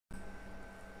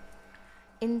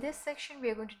In this section, we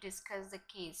are going to discuss the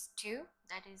case 2,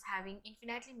 that is having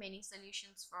infinitely many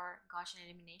solutions for Gaussian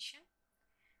elimination.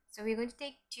 So we're going to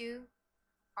take two,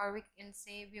 or we can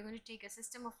say we're going to take a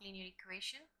system of linear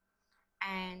equation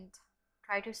and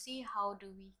try to see how do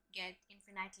we get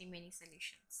infinitely many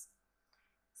solutions.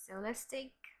 So let's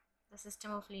take the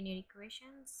system of linear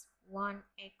equations.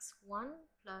 1x1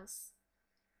 plus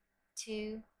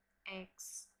 2x2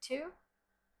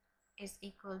 is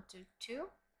equal to 2,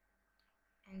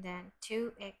 and then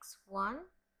 2x1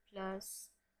 plus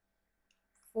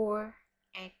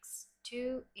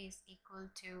 4x2 is equal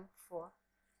to 4.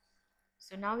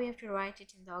 So now we have to write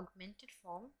it in the augmented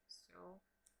form. So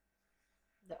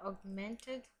the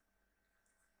augmented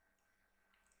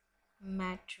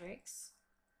matrix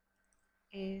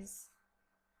is,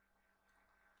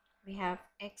 we have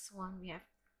x1, we have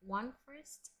 1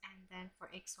 first, and then for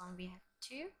x1 we have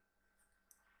 2,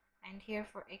 and here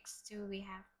for x2 we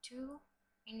have 2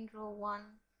 in row 1,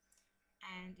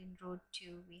 and in row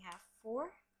 2 we have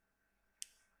 4,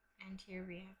 and here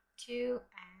we have 2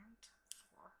 and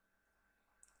 4.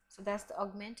 So that's the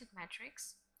augmented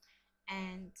matrix,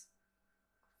 and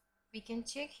we can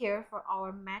check here for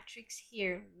our matrix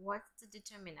here what's the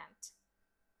determinant.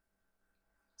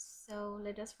 So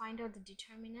let us find out the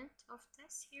determinant of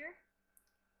this here.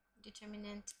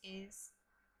 Determinant is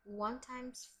 1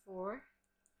 times 4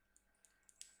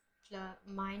 plus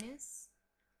minus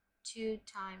 2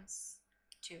 times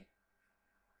 2.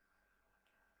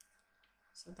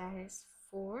 So that is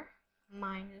 4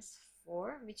 minus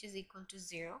 4, which is equal to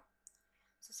 0.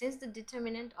 So since the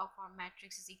determinant of our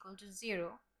matrix is equal to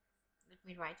 0, let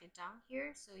me write it down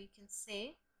here. So you can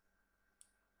say,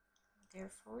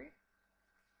 therefore,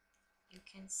 you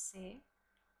can say,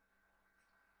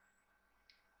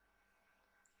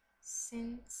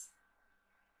 since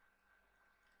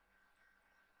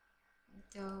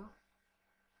the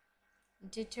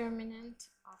determinant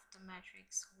of the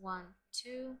matrix 1,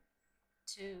 2,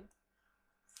 2,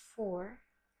 4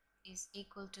 is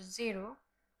equal to 0,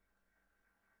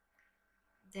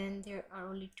 then there are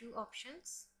only two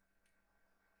options.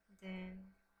 Then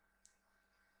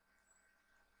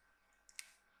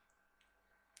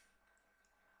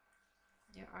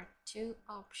there are two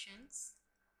options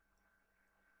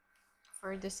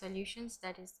for the solutions,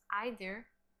 that is either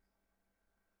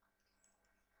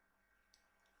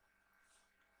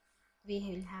we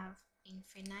will have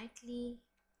infinitely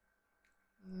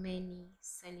many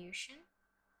solutions,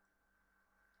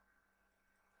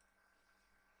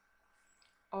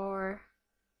 or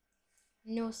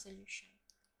no solution.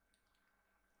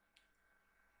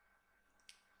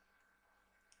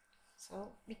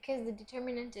 So because the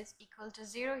determinant is equal to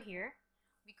 0 here,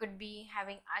 we could be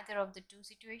having either of the two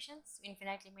situations,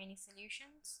 infinitely many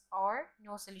solutions or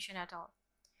no solution at all.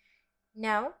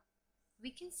 Now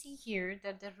we can see here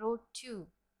that the row 2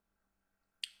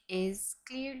 is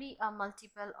clearly a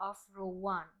multiple of row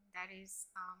 1. That is,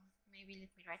 maybe let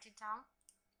me write it down.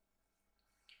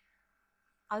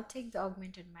 I'll take the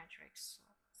augmented matrix, so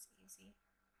it's easy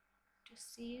to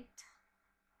see it.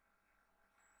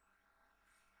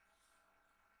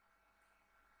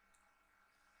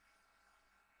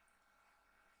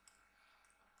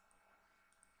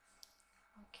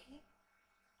 Okay,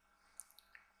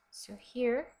 so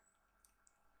here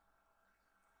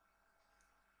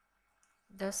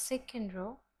the second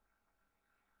row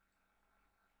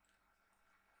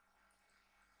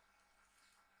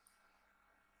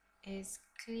is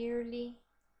clearly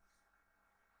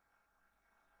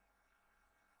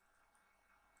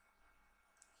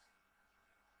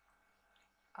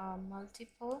a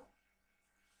multiple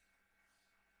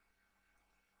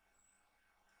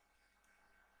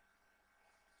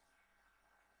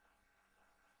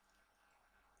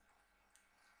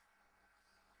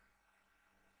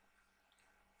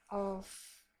of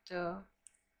the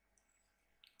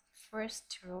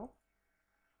first row,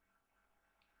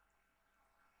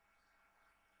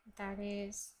 that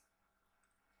is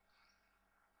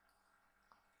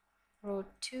row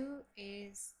 2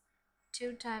 is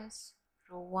 2 times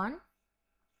row 1.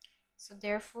 So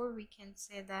therefore we can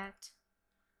say that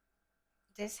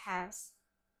this has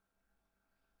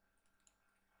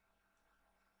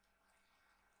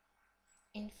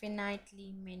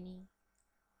infinitely many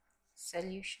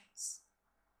solutions.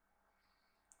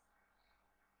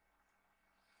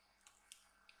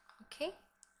 Okay,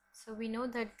 so we know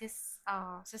that this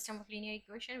system of linear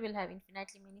equation will have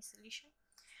infinitely many solutions.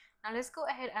 Now let's go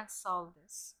ahead and solve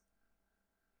this.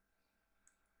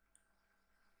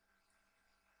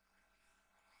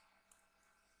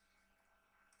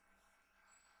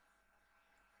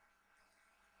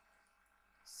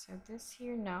 So this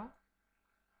here now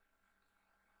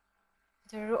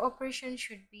The row operation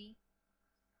should be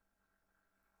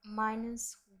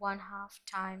minus 1/2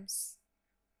 times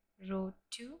row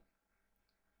 2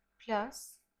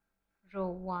 plus row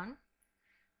 1,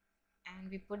 and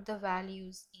we put the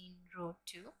values in row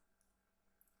 2.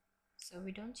 So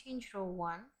we don't change row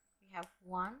 1. We have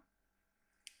 1,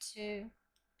 2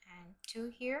 and 2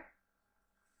 here.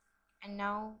 And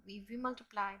now if we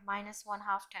multiply minus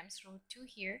 1/2 times row 2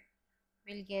 here,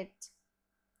 we'll get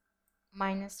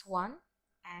minus 1,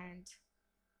 and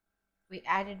we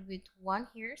added with 1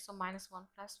 here, so minus 1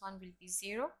 plus 1 will be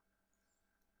 0.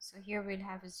 So here we'll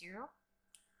have a 0.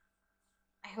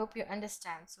 I hope you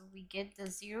understand. So we get the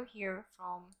 0 here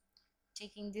from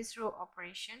taking this row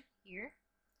operation here.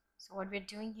 So what we're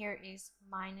doing here is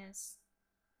minus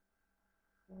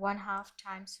 1/2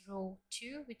 times row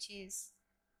 2, which is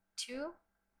 2,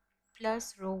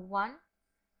 plus row 1.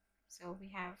 So we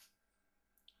have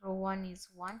row 1 is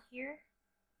 1 here,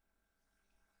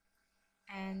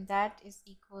 and that is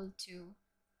equal to,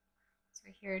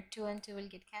 so here 2 and 2 will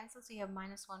get cancelled, so you have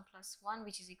minus 1 plus 1,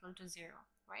 which is equal to 0,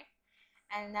 right?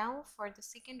 And now for the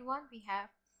second one, we have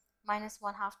minus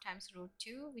 1/2 times row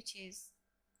 2, which is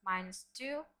minus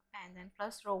 2, and then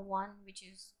plus row 1, which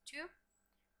is 2.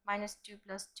 Minus 2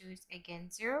 plus 2 is again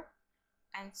 0,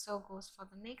 and so goes for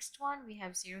the next one. We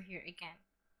have 0 here again.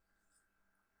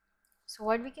 So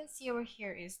what we can see over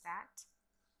here is that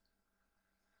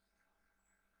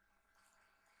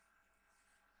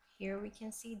here we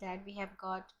can see that we have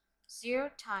got 0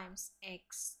 times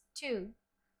x2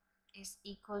 is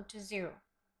equal to 0.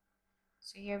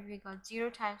 So here we got 0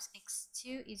 times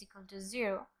x2 is equal to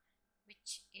 0,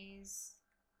 which is,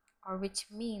 or which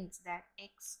means that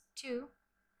x2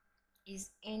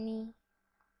 is any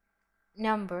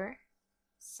number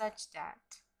such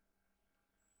that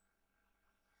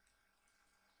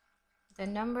the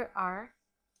number r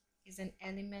is an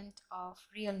element of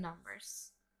real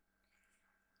numbers.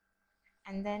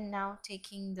 And then now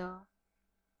taking the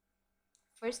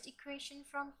first equation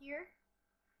from here,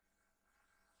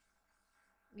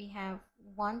 we have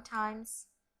 1 times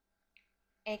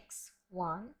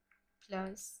x1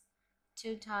 plus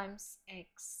 2 times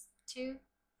x2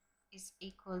 is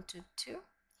equal to 2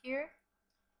 here.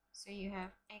 So you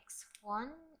have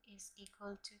x1 is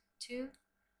equal to 2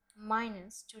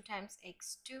 minus 2 times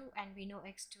x2, and we know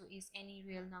x2 is any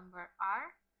real number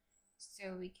r,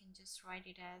 so we can just write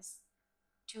it as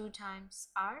 2 times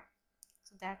r.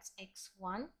 So that's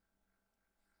x1,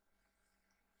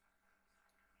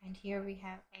 and here we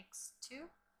have x2.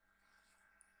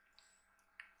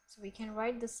 So we can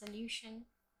write the solution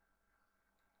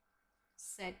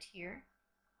set here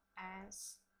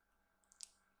as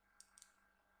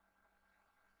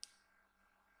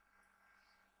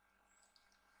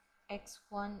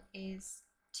x1 is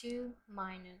 2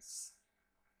 minus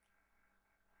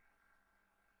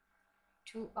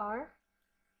 2r,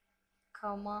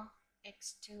 comma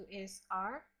x2 is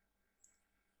r,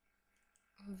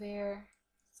 where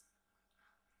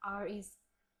r is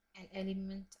an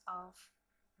element of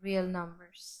real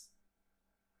numbers.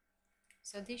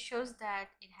 So this shows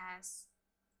that it has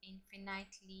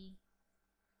infinitely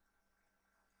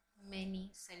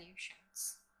many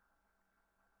solutions.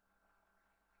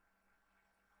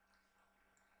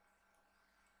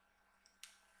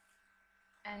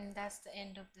 And that's the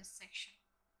end of this section.